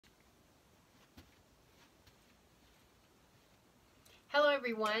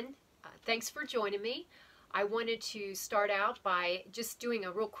everyone. Thanks for joining me. I wanted to start out by just doing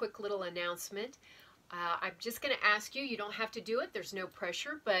a real quick little announcement. I'm just going to ask you, you don't have to do it, there's no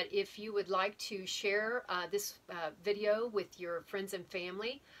pressure, but if you would like to share this video with your friends and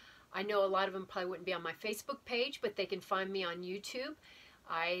family. I know a lot of them probably wouldn't be on my Facebook page, but they can find me on YouTube.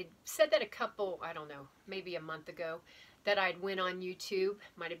 I said that I don't know, maybe a month ago, that I'd went on YouTube.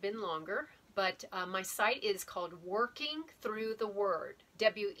 Might have been longer. But my site is called Working Through the Word.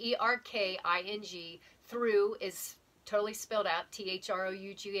 W-E-R-K-I-N-G. Through is totally spelled out.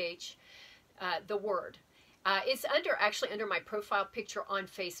 T-H-R-O-U-G-H. The Word. It's actually under my profile picture on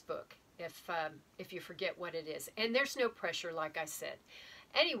Facebook, if you forget what it is. And there's no pressure, like I said.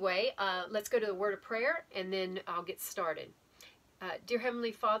 Anyway, let's go to the word of prayer, and then I'll get started. Dear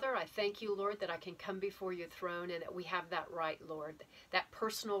Heavenly Father, I thank you, Lord, that I can come before your throne and that we have that right, Lord, that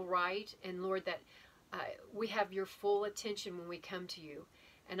personal right, and Lord, that we have your full attention when we come to you.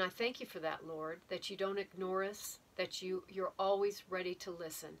 And I thank you for that, Lord, that you don't ignore us, that you're always ready to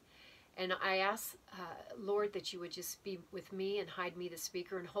listen. And I ask, Lord, that you would just be with me and hide me, the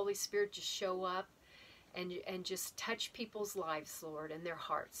speaker, and Holy Spirit, just show up and just touch people's lives, Lord, and their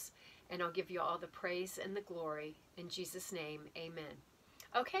hearts. And I'll give you all the praise and the glory. In Jesus' name, amen.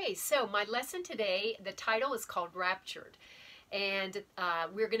 Okay, so my lesson today, the title is called Raptured. And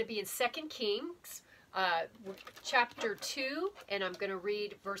we're going to be in 2 Kings, chapter 2, and I'm going to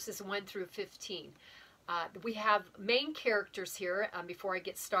read verses 1 through 15. We have main characters here before I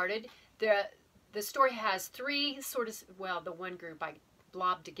get started. The story has three the one group I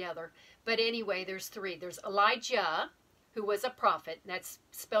blobbed together. But anyway, there's three. There's Elijah, who was a prophet, that's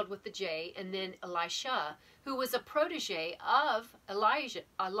spelled with the J, and then Elisha, who was a protege of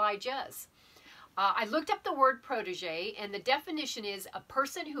Elijah's. I looked up the word protege, and the definition is a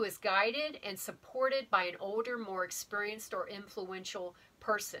person who is guided and supported by an older, more experienced or influential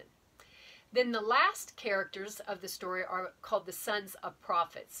person. Then the last characters of the story are called the sons of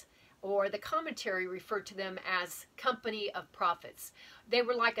prophets, or the commentary referred to them as company of prophets. They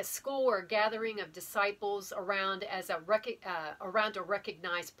were like a school or a gathering of disciples around a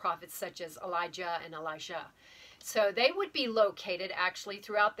recognized prophets such as Elijah and Elisha. So they would be located actually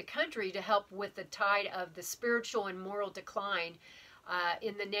throughout the country to help with the tide of the spiritual and moral decline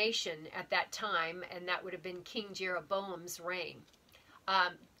in the nation at that time, and that would have been King Jeroboam's reign.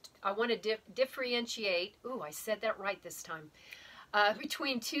 I want to differentiate, I said that right this time,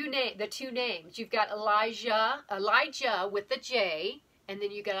 between the two names. You've got Elijah with the J, and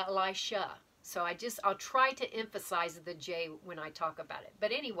then you got Elisha. So I'll try to emphasize the J when I talk about it.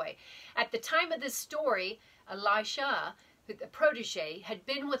 But anyway, at the time of this story, Elisha, the protege, had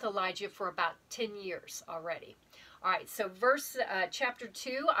been with Elijah for about 10 years already. All right, so chapter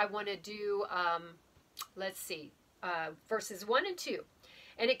 2, I want to do, verses 1 and 2.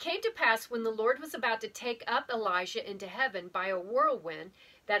 And it came to pass when the Lord was about to take up Elijah into heaven by a whirlwind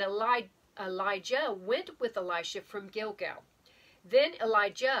that Elijah went with Elisha from Gilgal. Then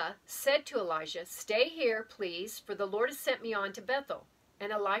Elijah said to Elijah, "Stay here, please, for the Lord has sent me on to Bethel."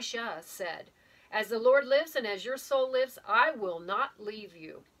 And Elisha said, "As the Lord lives and as your soul lives, I will not leave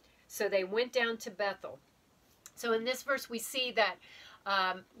you." So they went down to Bethel. So in this verse we see that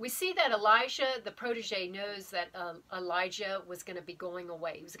Elisha, the protege, knows that Elijah was going to be going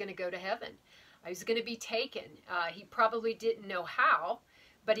away. He was going to go to heaven. He was going to be taken. He probably didn't know how,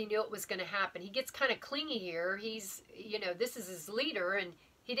 but he knew it was going to happen. He gets kind of clingy here. This is his leader, and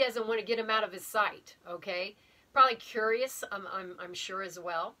he doesn't want to get him out of his sight, okay? Probably curious, I'm sure as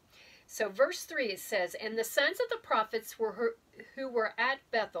well. So verse 3, it says, "And the sons of the prophets who were at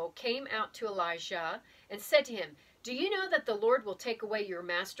Bethel came out to Elijah and said to him, 'Do you know that the Lord will take away your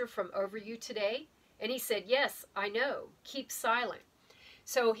master from over you today?' And he said, 'Yes, I know. Keep silent.'"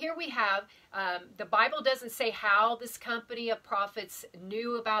 So here we have, the Bible doesn't say how this company of prophets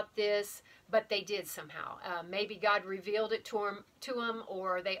knew about this, but they did somehow. Maybe God revealed it to them,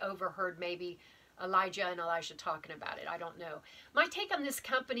 or they overheard maybe Elijah and Elisha talking about it. I don't know. My take on this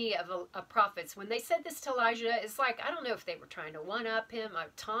company of prophets, when they said this to Elijah, is like, I don't know if they were trying to one-up him,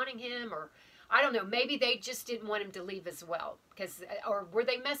 or taunting him, or I don't know, maybe they just didn't want him to leave as well, or were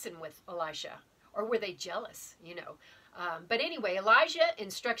they messing with Elisha, or were they jealous, But anyway, Elijah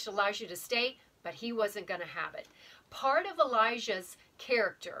instructs Elisha to stay, but he wasn't going to have it. Part of Elijah's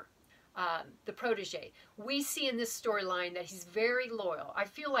character, the protege, we see in this storyline that he's very loyal. I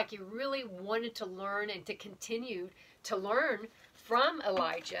feel like he really wanted to learn and to continue to learn from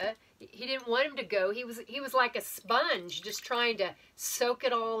Elijah. He didn't want him to go. He was like a sponge, just trying to soak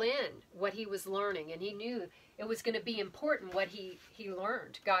it all in, what he was learning. And he knew it was going to be important what he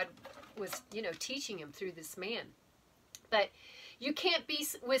learned. God was, teaching him through this man. But, You can't be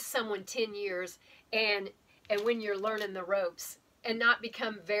with someone 10 years and when you're learning the ropes and not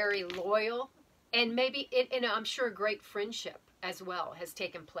become very loyal. And maybe, and I'm sure a great friendship as well has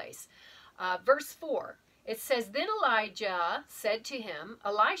taken place. Verse 4, it says, Then Elijah said to him,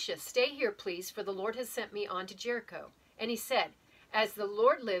 Elisha, stay here, please, for the Lord has sent me on to Jericho. And he said, As the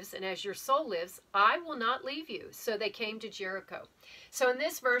Lord lives and as your soul lives, I will not leave you. So they came to Jericho. So in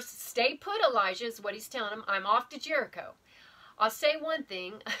this verse, stay put, Elijah, is what he's telling him. I'm off to Jericho. I'll say one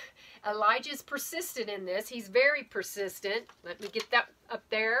thing. Elijah's persistent in this. He's very persistent. Let me get that up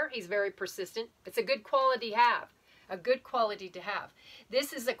there. He's very persistent. It's a good quality to have. A good quality to have.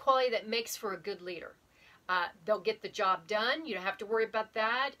 This is a quality that makes for a good leader. They'll get the job done. You don't have to worry about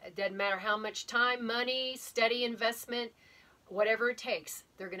that. It doesn't matter how much time, money, steady investment, whatever it takes,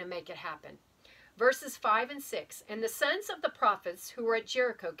 they're going to make it happen. Verses 5 and 6, And the sons of the prophets who were at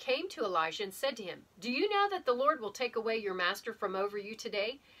Jericho came to Elijah and said to him, Do you know that the Lord will take away your master from over you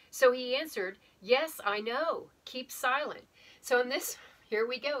today? So he answered, Yes, I know. Keep silent. So in this, here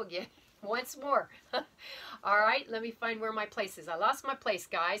we go again. Once more. All right, let me find where my place is. I lost my place,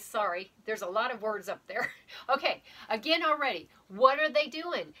 guys. Sorry. There's a lot of words up there. Okay, again already. What are they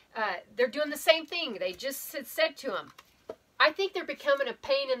doing? They're doing the same thing. They just said to him. I think they're becoming a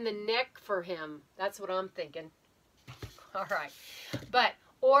pain in the neck for him. That's what I'm thinking. All right.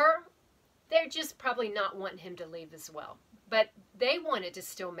 Or they're just probably not wanting him to leave as well. But they wanted to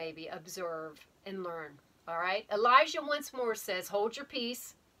still maybe observe and learn. All right. Elijah once more says, Hold your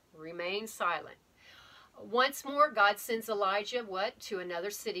peace. Remain silent. Once more, God sends Elijah, what? To another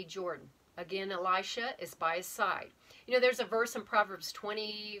city, Jordan. Again, Elisha is by his side. You know, there's a verse in Proverbs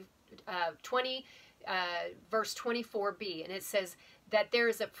 20, verse 24b, and it says that there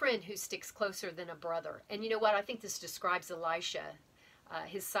is a friend who sticks closer than a brother. And you know what? I think this describes Elisha,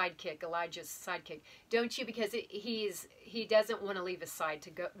 his sidekick, Elijah's sidekick. Don't you? Because he doesn't want to leave his side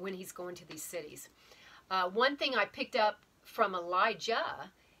to go when he's going to these cities. One thing I picked up from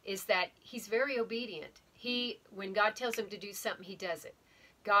Elijah is that he's very obedient. When God tells him to do something, he does it.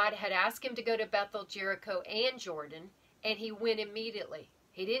 God had asked him to go to Bethel, Jericho, and Jordan, and he went immediately.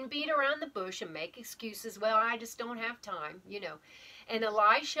 He didn't beat around the bush and make excuses. Well, I just don't have time, you know. And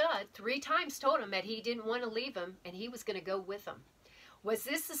Elisha 3 times told him that he didn't want to leave him, and he was going to go with him. Was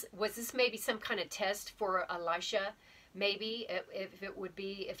this maybe some kind of test for Elisha? Maybe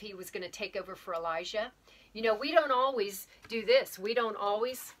if he was going to take over for Elijah. You know, we don't always do this. We don't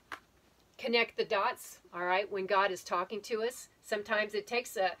always connect the dots, all right, when God is talking to us. Sometimes it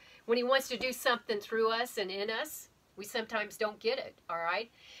takes when he wants to do something through us and in us, we sometimes don't get it, all right?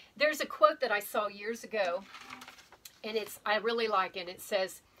 There's a quote that I saw years ago, and I really like it. It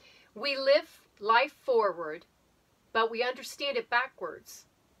says, We live life forward, but we understand it backwards.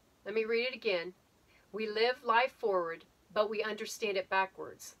 Let me read it again. We live life forward, but we understand it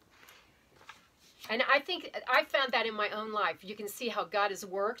backwards. And I think I found that in my own life. You can see how God has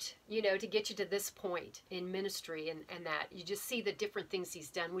worked, you know, to get you to this point in ministry and that. You just see the different things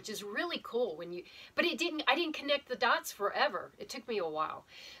he's done, which is really cool but I didn't connect the dots forever. It took me a while.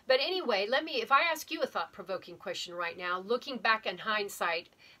 But anyway, if I ask you a thought-provoking question right now, looking back in hindsight,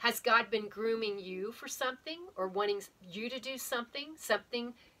 has God been grooming you for something or wanting you to do something?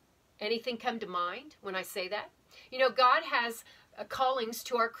 Anything come to mind when I say that? You know, God has callings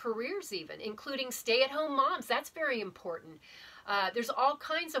to our careers even, including stay-at-home moms. That's very important. There's all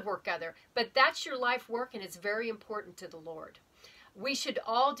kinds of work out there, but that's your life work, and it's very important to the Lord. We should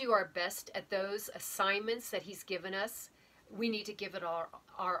all do our best at those assignments that he's given us. We need to give it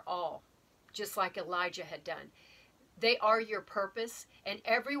our all, just like Elijah had done. They are your purpose, and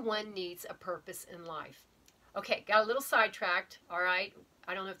everyone needs a purpose in life. Okay, got a little sidetracked, all right?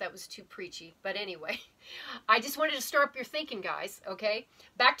 I don't know if that was too preachy, but anyway, I just wanted to stir up your thinking, guys, okay?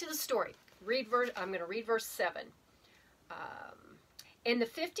 Back to the story. I'm going to read verse 7. And the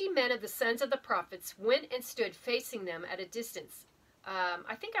 50 men of the sons of the prophets went and stood facing them at a distance.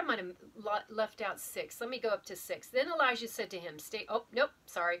 I think I might have left out 6. Let me go up to 6. Then Elijah said to him,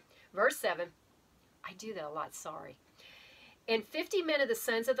 Verse 7. I do that a lot, sorry. And 50 men of the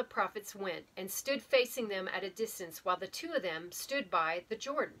sons of the prophets went and stood facing them at a distance, while the 2 of them stood by the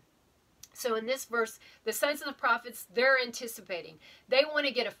Jordan. So in this verse, the sons of the prophets, they're anticipating. They want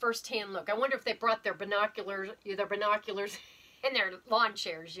to get a first-hand look. I wonder if they brought their binoculars and their lawn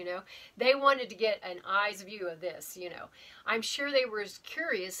chairs, you know. They wanted to get an eye's view of this, you know. I'm sure they were as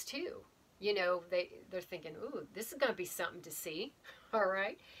curious, too. You know, they're thinking, ooh, this is going to be something to see. All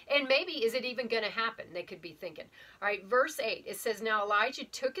right. And maybe, is it even going to happen? They could be thinking. All right, verse 8, it says, Now Elijah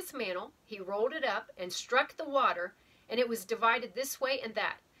took his mantle, he rolled it up and struck the water, and it was divided this way and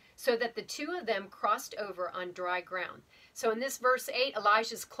that. so that the two of them crossed over on dry ground. So in this verse 8,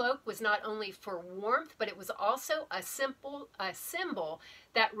 Elijah's cloak was not only for warmth, but it was also a symbol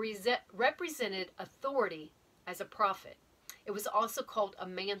that represented authority as a prophet. It was also called a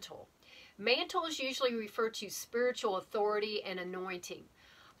mantle. Mantles usually refer to spiritual authority and anointing.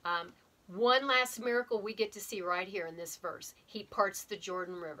 One last miracle we get to see right here in this verse. He parts the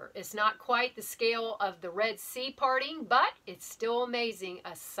Jordan River. It's not quite the scale of the Red Sea parting, but it's still amazing,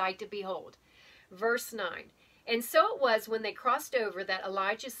 a sight to behold. Verse 9. And so it was when they crossed over that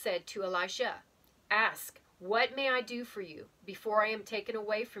Elijah said to Elisha, "Ask, what may I do for you before I am taken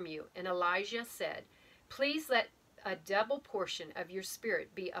away from you?" And Elijah said, "Please let a double portion of your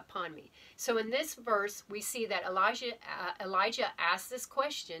spirit be upon me." So in this verse, we see that Elijah asked this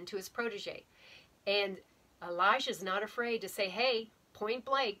question to his protege. And Elijah's not afraid to say, hey, point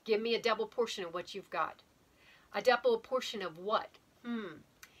blank, give me a double portion of what you've got. A double portion of what?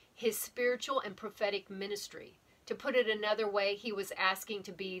 His spiritual and prophetic ministry. To put it another way, he was asking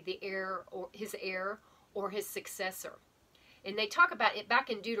to be the heir or his successor. And they talk about it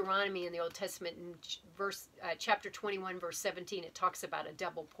back in Deuteronomy in the Old Testament, in chapter 21, verse 17, it talks about a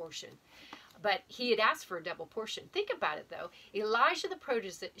double portion. But he had asked for a double portion. Think about it, though. Elijah the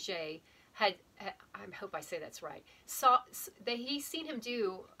protege I hope I say that's right, he had seen him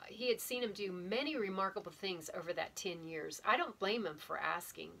do many remarkable things over that 10 years. I don't blame him for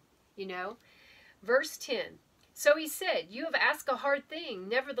asking, you know. Verse 10. So he said, "You have asked a hard thing.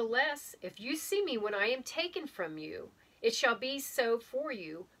 Nevertheless, if you see me when I am taken from you, it shall be so for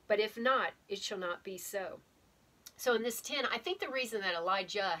you, but if not, it shall not be so." So in this 10, I think the reason that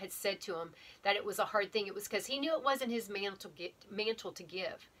Elijah had said to him that it was a hard thing, it was because he knew it wasn't his mantle to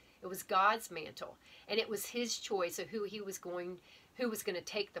give. It was God's mantle, and it was his choice of who was going to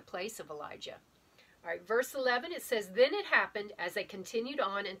take the place of Elijah. All right, verse 11, it says, "Then it happened, as they continued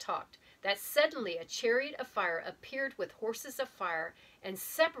on and talked, that suddenly a chariot of fire appeared with horses of fire and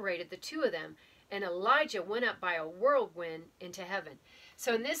separated the two of them, and Elijah went up by a whirlwind into heaven."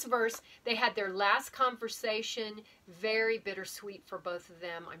 So in this verse, they had their last conversation, very bittersweet for both of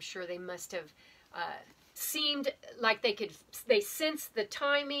them. I'm sure they must have seemed like they sensed the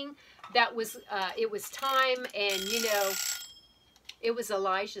timing. That was, it was time, and you know, it was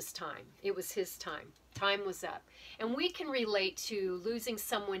Elijah's time. It was his time. Time was up. And we can relate to losing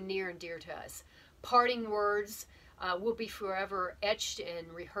someone near and dear to us. Parting words will be forever etched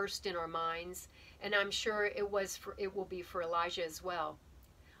and rehearsed in our minds. And I'm sure it will be for Elijah as well.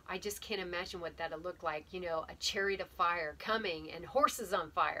 I just can't imagine what that'll look like. You know, a chariot of fire coming and horses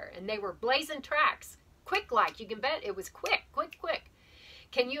on fire. And they were blazing tracks. Quick like. You can bet it was quick, quick, quick.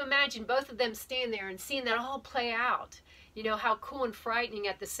 Can you imagine both of them standing there and seeing that all play out? You know, how cool and frightening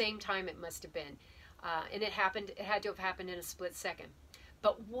at the same time it must have been. And it had to have happened in a split second.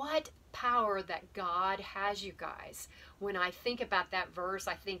 But what power that God has, you guys. When I think about that verse,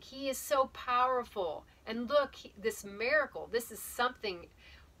 I think he is so powerful. And look, this miracle, this is something,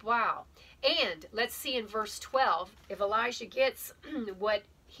 wow. And let's see in verse 12 if Elijah gets what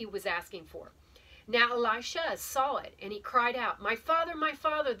he was asking for. "Now Elisha saw it, and he cried out, 'My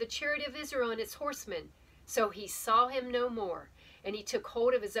father, the chariot of Israel and its horsemen.' So he saw him no more, and he took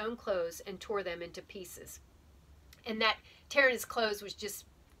hold of his own clothes and tore them into pieces." And that tearing his clothes was just,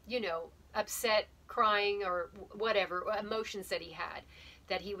 you know, upset, crying, or whatever, emotions that he had,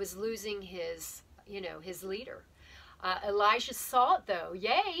 that he was losing his, you know, his leader. Elijah saw it, though.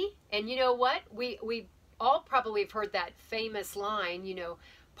 Yay! And you know what? We all probably have heard that famous line, you know,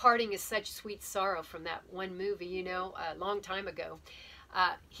 "Parting is such sweet sorrow," from that one movie, you know, a long time ago.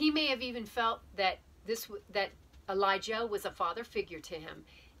 He may have even felt that Elijah was a father figure to him.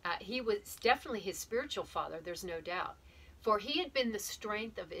 He was definitely his spiritual father, there's no doubt. For he had been the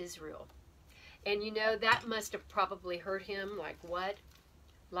strength of Israel. And you know, that must have probably hurt him like what?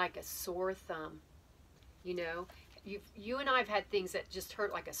 Like a sore thumb. You know, you and I have had things that just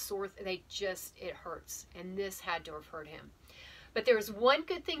hurt like a sore, it hurts. And this had to have hurt him. But there was one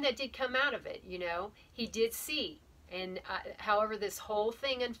good thing that did come out of it, you know. He did see. And however, this whole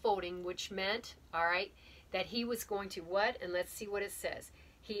thing unfolding, which meant, all right, that he was going to what? And let's see what it says.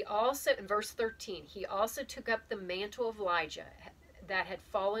 He also, in verse 13, he also took up the mantle of Elijah that had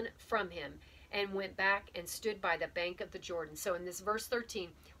fallen from him and went back and stood by the bank of the Jordan. So in this verse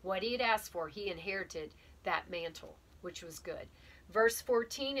 13, what he had asked for, he inherited that mantle, which was good. Verse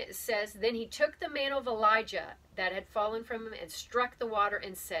 14, it says, "Then he took the mantle of Elijah that had fallen from him and struck the water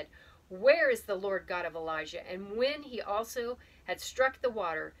and said, 'Where is the Lord God of Elijah?' And when he also had struck the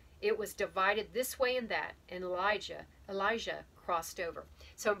water, it was divided this way and that, and Elijah crossed over."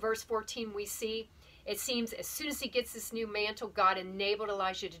 So in verse 14 we see It seems as soon as he gets this new mantle, God enabled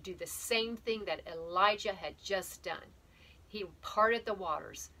Elijah to do the same thing that Elijah had just done. He parted the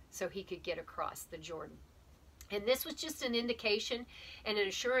waters so he could get across the Jordan. And this was just an indication and an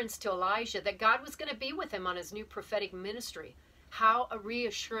assurance to Elijah that God was going to be with him on his new prophetic ministry. How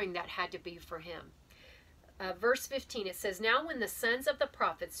reassuring that had to be for him. Verse 15, it says, "Now when the sons of the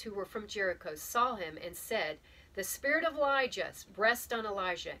prophets who were from Jericho saw him and said, 'The spirit of Elijah rests on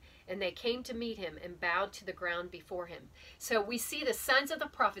Elijah,' and they came to meet him and bowed to the ground before him." So we see the sons of the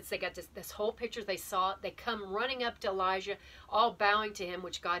prophets, they got this whole picture, they saw it, they come running up to Elijah, all bowing to him,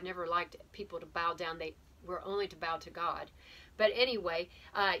 which God never liked people to bow down. They were only to bow to God. But anyway,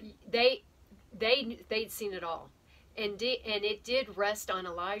 they'd seen it all. And it did rest on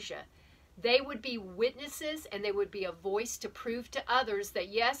Elijah. They would be witnesses, and they would be a voice to prove to others that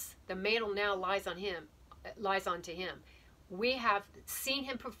yes, the mantle now lies onto him. We have seen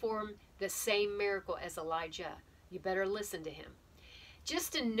him perform the same miracle as Elijah. You better listen to him.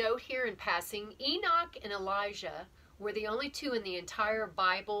 Just a note here in passing, Enoch and Elijah were the only two in the entire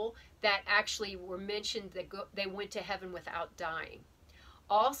Bible that actually were mentioned that they went to heaven without dying.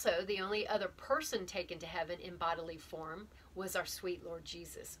 Also, the only other person taken to heaven in bodily form was our sweet Lord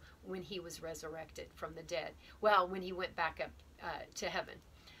Jesus when he was resurrected from the dead. Well, when he went back up to heaven.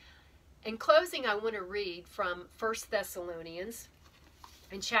 In closing, I want to read from 1 Thessalonians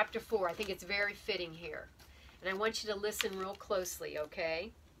in chapter 4. I think it's very fitting here. And I want you to listen real closely,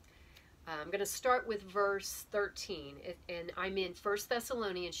 okay? I'm going to start with verse 13. And I'm in 1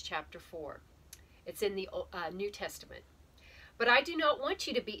 Thessalonians chapter 4. It's in the New Testament. "But I do not want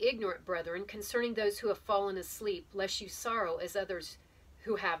you to be ignorant, brethren, concerning those who have fallen asleep, lest you sorrow as others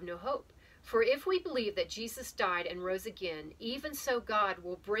who have no hope. For if we believe that Jesus died and rose again, even so God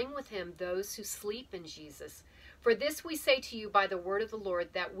will bring with him those who sleep in Jesus. For this we say to you by the word of the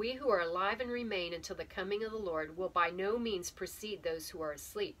Lord, that we who are alive and remain until the coming of the Lord will by no means precede those who are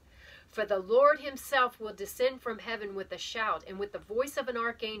asleep. For the Lord himself will descend from heaven with a shout, and with the voice of an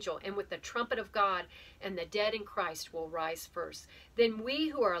archangel, and with the trumpet of God, and the dead in Christ will rise first. Then we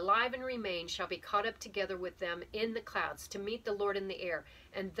who are alive and remain shall be caught up together with them in the clouds to meet the Lord in the air,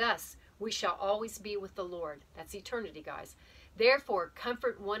 and thus we shall always be with the Lord." That's eternity, guys. "Therefore,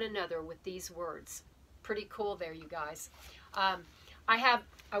 comfort one another with these words." Pretty cool there, you guys. I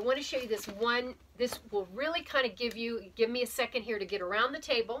want to show you this one. This will really kind of give me a second here to get around the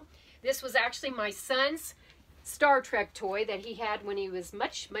table. This was actually my son's Star Trek toy that he had when he was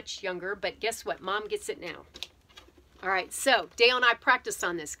much, much younger. But guess what? Mom gets it now. All right, so Dale and I practiced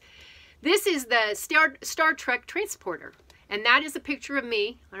on this. This is the Star Trek transporter. And that is a picture of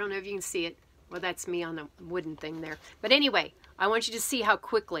me. I don't know if you can see it. Well, that's me on the wooden thing there. But anyway, I want you to see how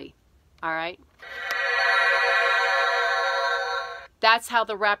quickly. All right? That's how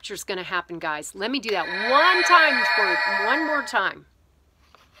the rapture is going to happen, guys. Let me do that one time for you. One more time.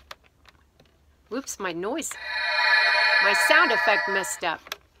 Whoops, my sound effect messed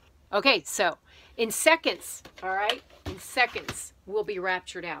up. Okay, so in seconds, all right? In seconds, we'll be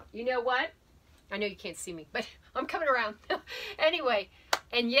raptured out. You know what? I know you can't see me, but I'm coming around. Anyway,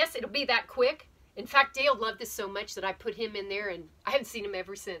 and yes, it'll be that quick. In fact, Dale loved this so much that I put him in there, and I haven't seen him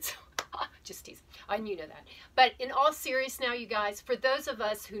ever since. Just tease. I knew that. But in all seriousness now, you guys, for those of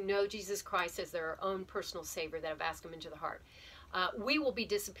us who know Jesus Christ as their own personal Savior, that have asked him into the heart, we will be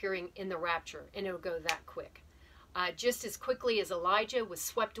disappearing in the rapture, and it'll go that quick. Just as quickly as Elijah was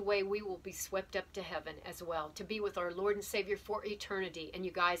swept away, we will be swept up to heaven as well, to be with our Lord and Savior for eternity. And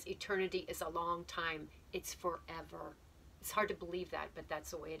you guys, eternity is a long time. It's forever. It's hard to believe that, but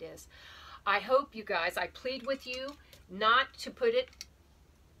that's the way it is. I hope you guys, I plead with you not to put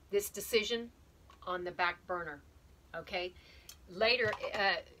this decision on the back burner, okay? Later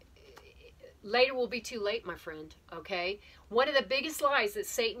will be too late, my friend, okay? One of the biggest lies that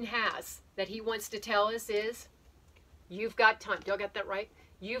Satan has that he wants to tell us is, you've got time. Y'all got that right?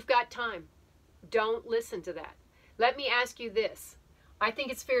 You've got time. Don't listen to that. Let me ask you this. I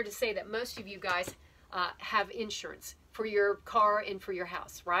think it's fair to say that most of you guys have insurance for your car and for your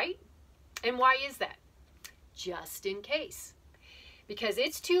house, right? And why is that? Just in case. Because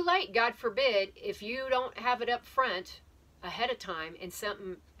it's too late, God forbid, if you don't have it up front ahead of time and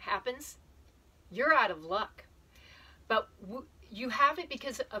something happens, you're out of luck. But you have it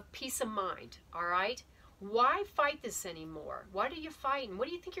because of peace of mind, all right? Why fight this anymore? Why are you fighting? What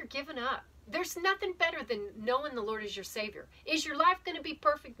do you think you're giving up? There's nothing better than knowing the Lord is your Savior. Is your life going to be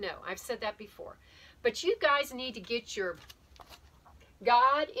perfect? No, I've said that before. But you guys need to get your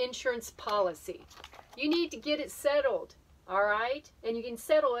God insurance policy. You need to get it settled, all right? And you can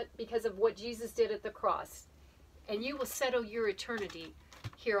settle it because of what Jesus did at the cross. And you will settle your eternity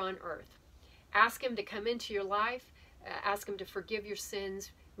here on earth. Ask him to come into your life. Ask him to forgive your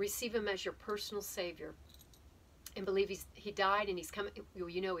sins. Receive him as your personal Savior. And believe he died and he's coming.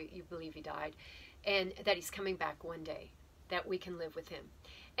 You know you believe he died. And that he's coming back one day. That we can live with him.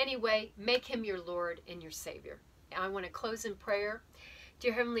 Anyway, make him your Lord and your Savior. I want to close in prayer.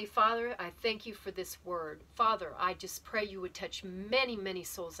 Dear Heavenly Father, I thank you for this word. Father, I just pray you would touch many, many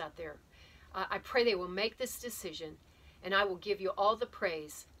souls out there. I pray they will make this decision, and I will give you all the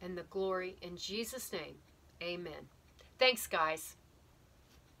praise and the glory in Jesus' name. Amen. Thanks, guys.